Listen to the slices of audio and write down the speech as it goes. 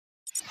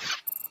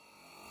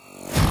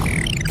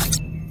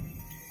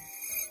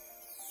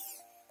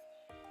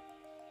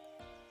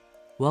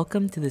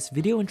Welcome to this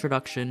video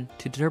introduction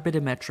to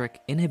turbidimetric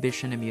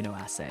inhibition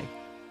immunoassay.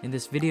 In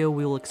this video,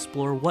 we will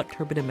explore what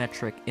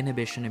turbidimetric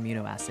inhibition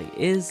immunoassay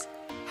is,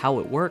 how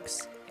it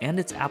works, and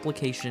its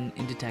application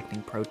in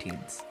detecting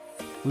proteins.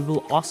 We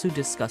will also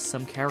discuss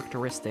some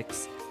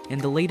characteristics and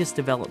the latest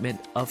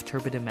development of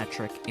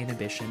turbidimetric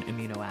inhibition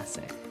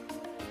immunoassay.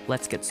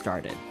 Let's get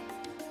started.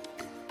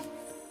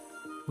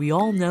 We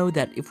all know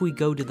that if we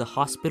go to the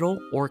hospital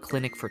or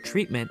clinic for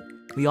treatment,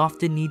 we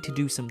often need to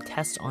do some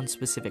tests on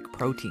specific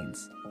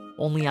proteins.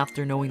 Only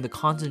after knowing the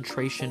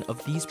concentration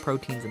of these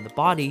proteins in the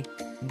body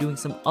and doing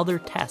some other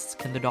tests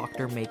can the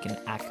doctor make an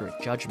accurate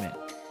judgment.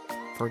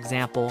 For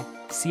example,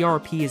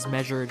 CRP is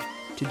measured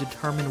to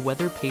determine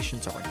whether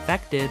patients are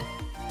infected,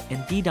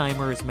 and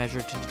D-dimer is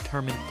measured to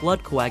determine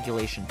blood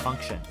coagulation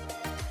function.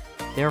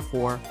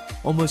 Therefore,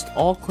 almost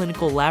all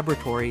clinical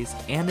laboratories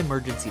and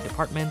emergency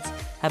departments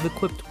have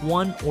equipped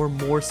one or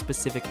more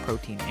specific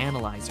protein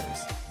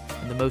analyzers,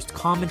 and the most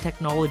common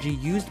technology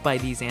used by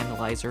these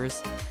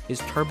analyzers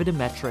is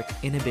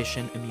turbidimetric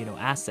inhibition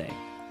immunoassay,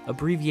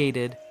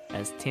 abbreviated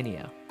as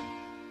TINIA.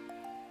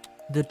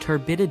 The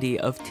turbidity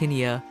of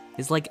TINIA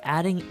is like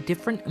adding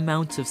different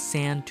amounts of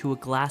sand to a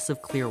glass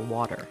of clear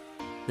water.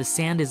 The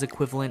sand is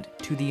equivalent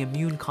to the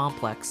immune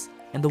complex,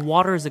 and the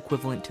water is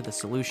equivalent to the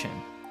solution.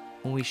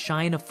 When we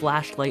shine a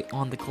flashlight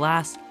on the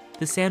glass,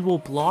 the sand will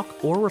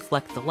block or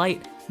reflect the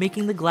light,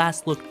 making the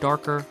glass look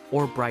darker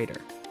or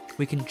brighter.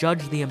 We can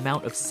judge the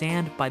amount of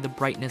sand by the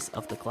brightness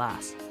of the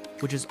glass,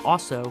 which is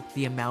also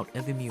the amount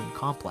of immune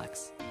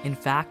complex. In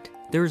fact,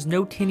 there is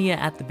no TINIA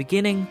at the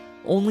beginning,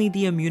 only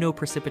the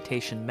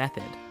immunoprecipitation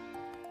method.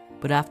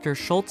 But after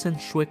Schultz and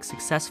Schwick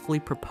successfully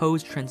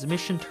proposed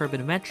transmission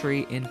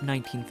turbidimetry in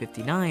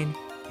 1959,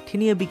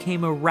 TINIA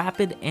became a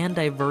rapid and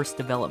diverse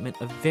development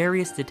of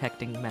various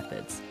detecting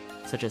methods,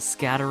 such as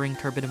scattering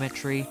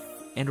turbidimetry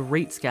and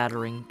rate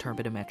scattering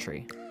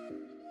turbidimetry.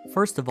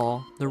 First of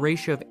all, the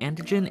ratio of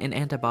antigen and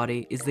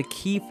antibody is the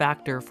key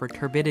factor for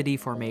turbidity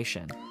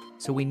formation,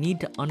 so we need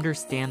to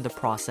understand the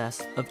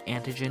process of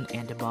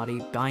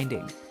antigen-antibody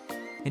binding.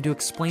 And to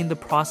explain the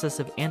process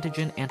of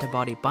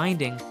antigen-antibody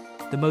binding,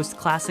 the most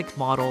classic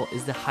model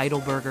is the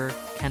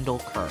Heidelberger-Kendall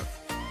curve.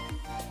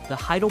 The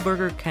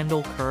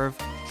Heidelberger-Kendall curve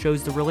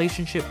shows the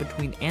relationship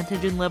between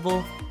antigen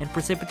level and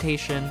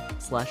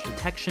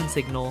precipitation/detection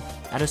signal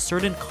at a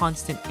certain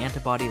constant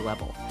antibody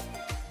level.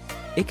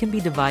 It can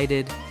be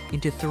divided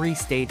into 3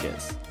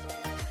 stages.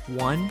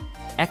 1.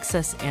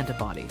 Excess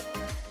antibody.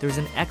 There's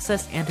an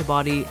excess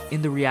antibody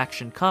in the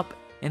reaction cup,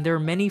 and there are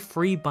many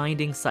free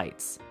binding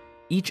sites.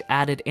 Each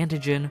added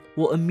antigen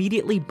will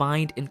immediately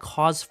bind and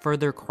cause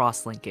further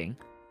cross-linking.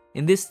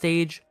 In this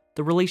stage,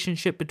 the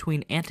relationship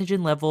between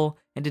antigen level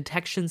and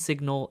detection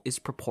signal is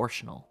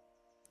proportional.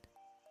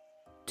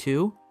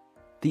 2.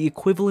 The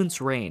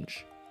equivalence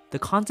range. The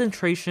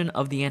concentration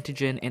of the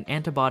antigen and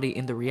antibody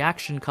in the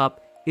reaction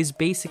cup is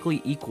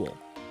basically equal.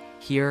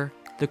 Here,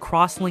 the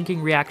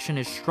cross-linking reaction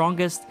is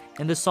strongest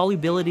and the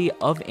solubility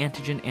of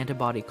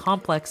antigen-antibody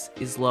complex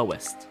is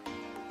lowest.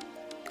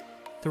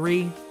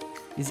 3.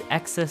 Is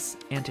excess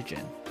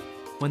antigen.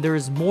 When there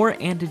is more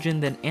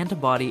antigen than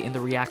antibody in the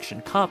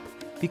reaction cup,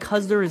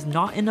 because there is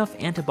not enough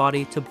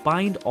antibody to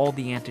bind all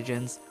the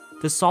antigens,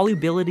 the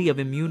solubility of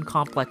immune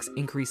complex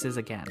increases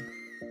again.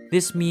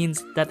 This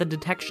means that the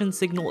detection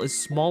signal is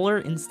smaller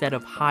instead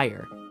of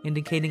higher,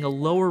 indicating a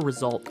lower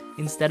result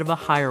instead of a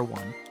higher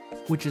one,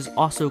 which is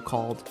also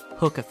called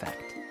hook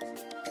effect.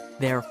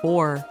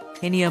 Therefore,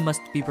 TINIA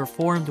must be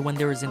performed when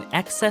there is an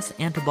excess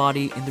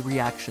antibody in the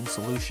reaction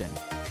solution.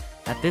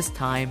 At this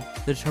time,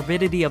 the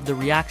turbidity of the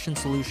reaction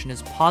solution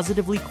is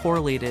positively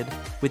correlated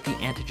with the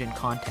antigen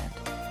content.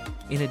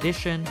 In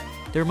addition,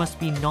 there must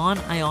be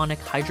non-ionic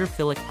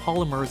hydrophilic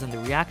polymers in the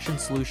reaction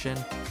solution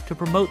to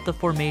promote the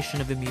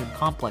formation of immune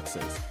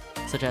complexes,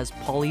 such as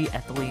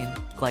polyethylene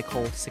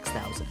glycol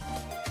 6000.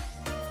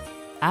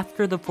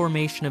 After the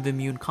formation of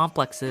immune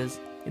complexes,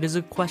 it is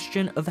a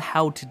question of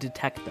how to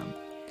detect them.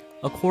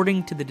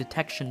 According to the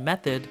detection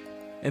method,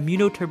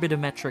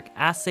 immunoturbidimetric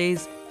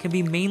assays can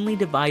be mainly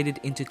divided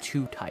into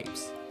 2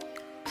 types: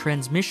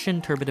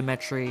 transmission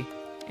turbidimetry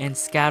and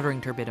scattering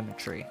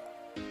turbidimetry.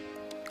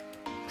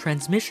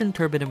 Transmission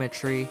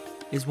turbidimetry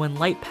is when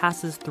light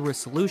passes through a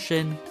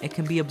solution, it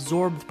can be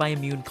absorbed by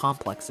immune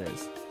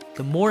complexes.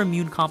 The more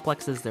immune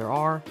complexes there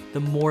are,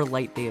 the more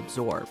light they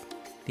absorb.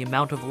 The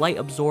amount of light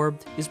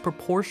absorbed is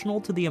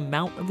proportional to the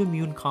amount of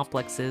immune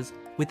complexes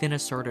within a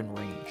certain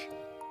range.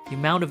 The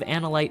amount of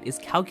analyte is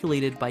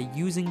calculated by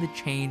using the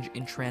change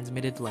in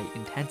transmitted light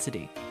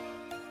intensity.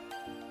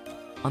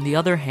 On the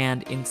other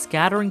hand, in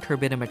scattering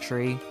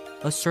turbidimetry,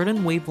 a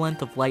certain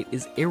wavelength of light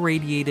is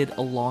irradiated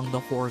along the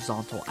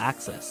horizontal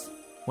axis.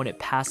 When it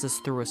passes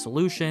through a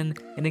solution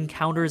and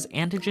encounters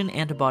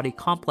antigen-antibody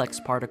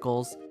complex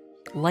particles,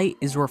 light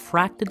is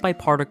refracted by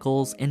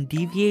particles and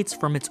deviates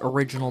from its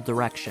original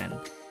direction.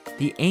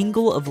 The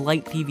angle of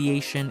light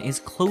deviation is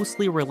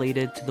closely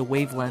related to the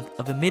wavelength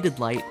of emitted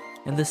light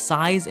and the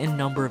size and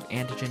number of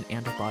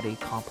antigen-antibody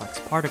complex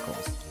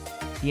particles.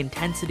 The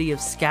intensity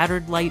of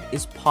scattered light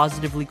is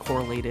positively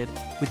correlated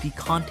with the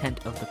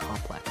content of the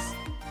complex.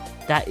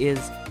 That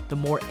is, the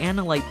more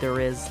analyte there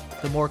is,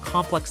 the more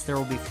complex there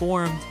will be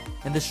formed,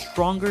 and the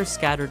stronger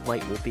scattered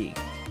light will be.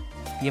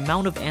 The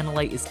amount of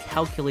analyte is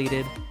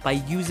calculated by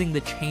using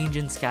the change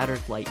in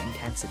scattered light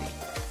intensity.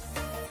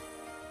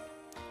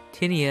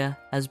 Tinea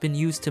has been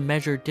used to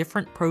measure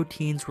different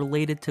proteins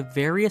related to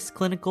various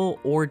clinical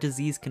or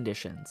disease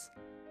conditions.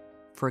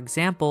 For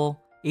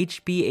example,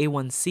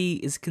 HbA1c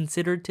is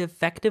considered to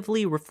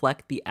effectively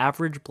reflect the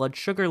average blood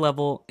sugar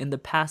level in the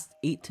past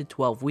 8 to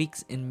 12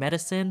 weeks in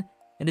medicine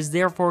and is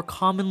therefore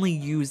commonly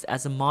used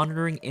as a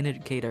monitoring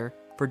indicator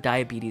for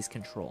diabetes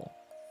control.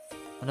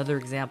 Another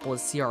example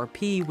is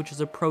CRP, which is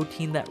a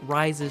protein that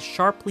rises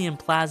sharply in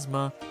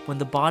plasma when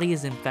the body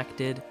is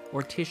infected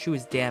or tissue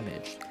is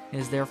damaged, and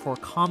is therefore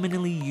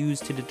commonly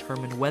used to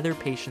determine whether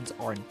patients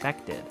are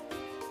infected.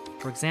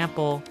 For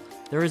example,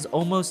 there is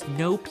almost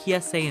no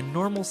PSA in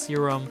normal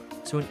serum,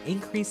 so an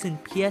increase in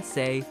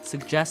PSA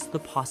suggests the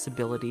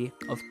possibility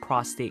of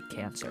prostate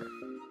cancer.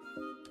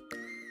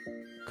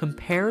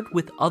 Compared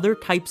with other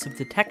types of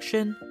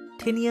detection,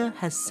 tinea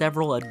has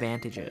several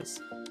advantages.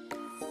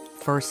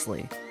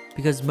 Firstly,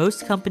 because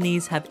most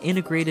companies have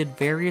integrated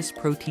various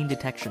protein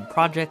detection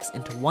projects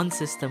into one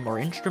system or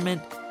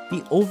instrument,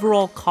 the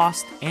overall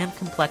cost and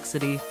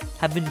complexity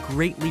have been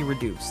greatly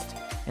reduced,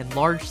 and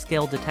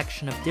large-scale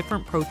detection of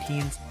different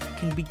proteins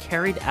can be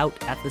carried out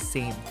at the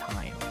same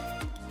time.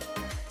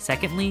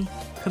 Secondly,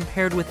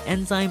 compared with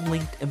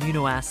enzyme-linked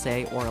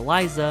immunoassay or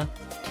ELISA,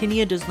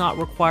 tinea does not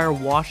require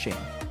washing,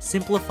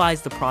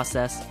 simplifies the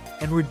process,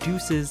 and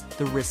reduces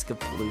the risk of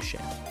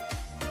pollution.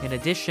 In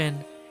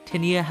addition,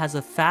 tinea has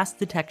a fast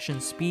detection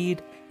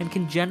speed and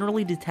can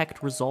generally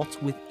detect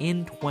results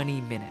within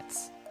 20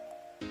 minutes.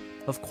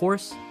 Of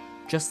course,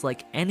 just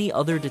like any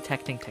other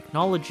detecting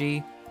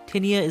technology,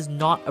 tinea is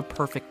not a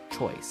perfect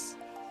choice.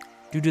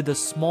 Due to the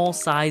small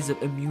size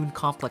of immune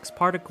complex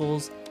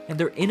particles and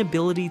their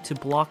inability to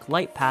block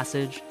light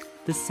passage,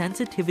 the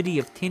sensitivity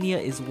of tinea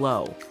is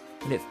low,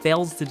 and it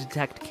fails to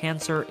detect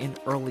cancer in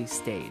early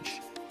stage,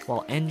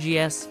 while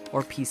NGS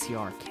or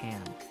PCR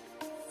can.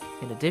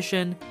 In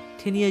addition,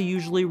 tinea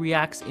usually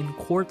reacts in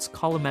quartz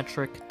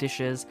colorimetric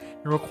dishes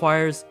and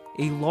requires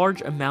a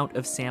large amount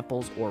of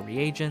samples or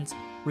reagents,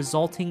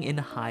 resulting in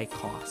high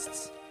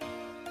costs.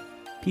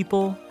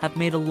 People have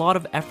made a lot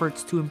of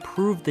efforts to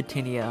improve the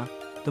tinea.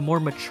 The more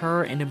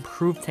mature and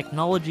improved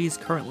technologies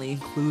currently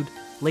include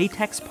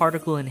latex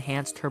particle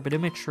enhanced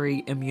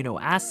turbidimetry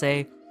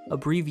immunoassay,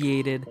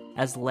 abbreviated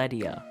as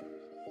LEDIA.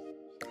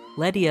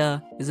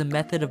 LEDIA is a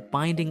method of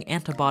binding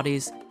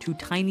antibodies to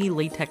tiny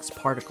latex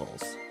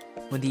particles.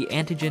 When the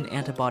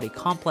antigen-antibody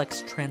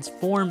complex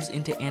transforms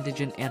into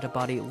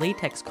antigen-antibody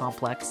latex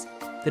complex,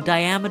 the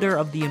diameter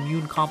of the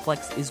immune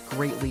complex is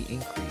greatly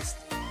increased,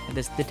 and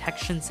this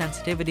detection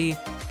sensitivity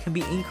can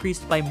be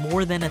increased by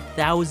more than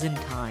 1,000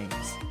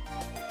 times.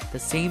 At the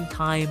same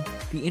time,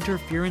 the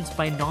interference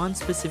by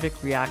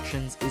non-specific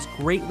reactions is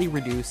greatly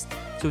reduced,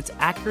 so its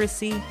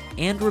accuracy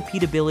and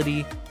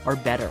repeatability are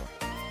better.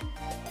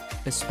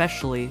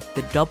 Especially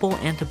the double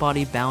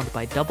antibody bound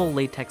by double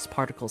latex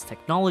particles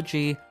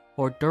technology,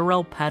 or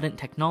Durrell patent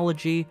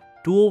technology,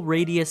 dual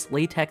radius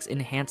latex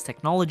enhanced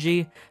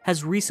technology,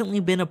 has recently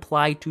been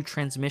applied to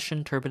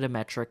transmission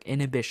turbidimetric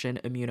inhibition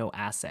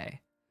immunoassay.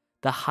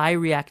 The high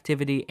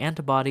reactivity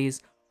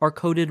antibodies are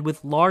coated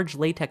with large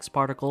latex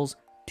particles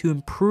to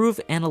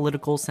improve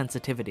analytical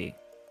sensitivity.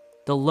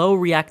 The low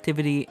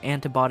reactivity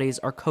antibodies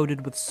are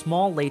coated with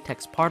small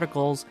latex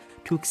particles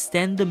to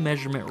extend the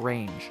measurement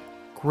range,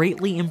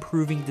 greatly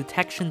improving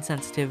detection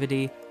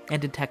sensitivity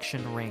and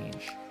detection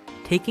range.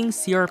 Taking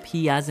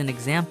CRP as an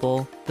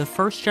example, the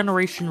first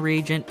generation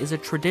reagent is a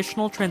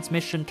traditional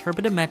transmission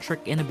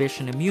turbidimetric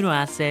inhibition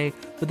immunoassay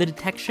with a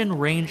detection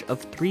range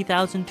of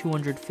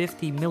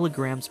 3,250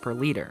 milligrams per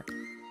liter.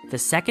 The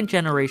second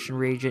generation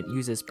reagent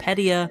uses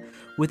PETIA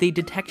with a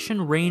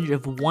detection range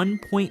of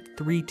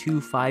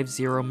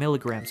 1.3250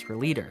 milligrams per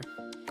liter.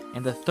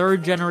 And the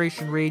third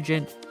generation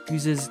reagent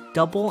uses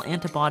double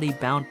antibody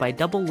bound by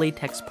double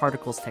latex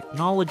particles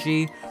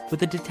technology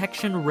with a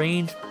detection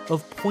range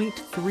of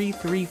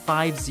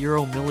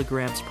 0.3350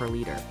 milligrams per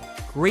liter,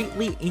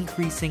 greatly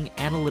increasing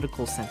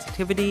analytical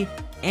sensitivity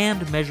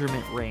and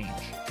measurement range.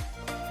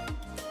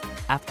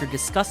 After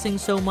discussing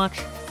so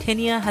much,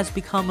 tinea has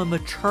become a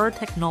mature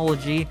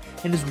technology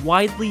and is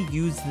widely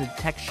used in the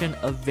detection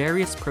of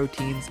various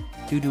proteins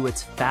due to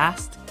its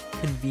fast,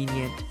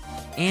 convenient,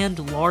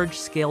 and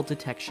large-scale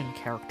detection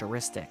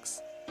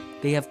characteristics.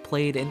 They have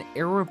played an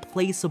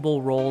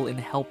irreplaceable role in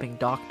helping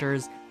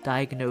doctors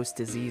diagnose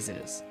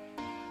diseases.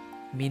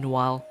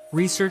 Meanwhile,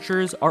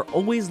 researchers are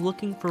always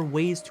looking for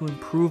ways to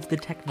improve the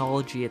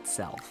technology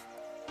itself.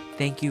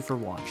 Thank you for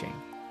watching.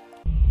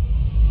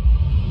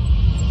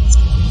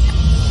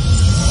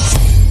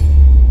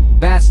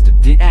 Best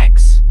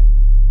DX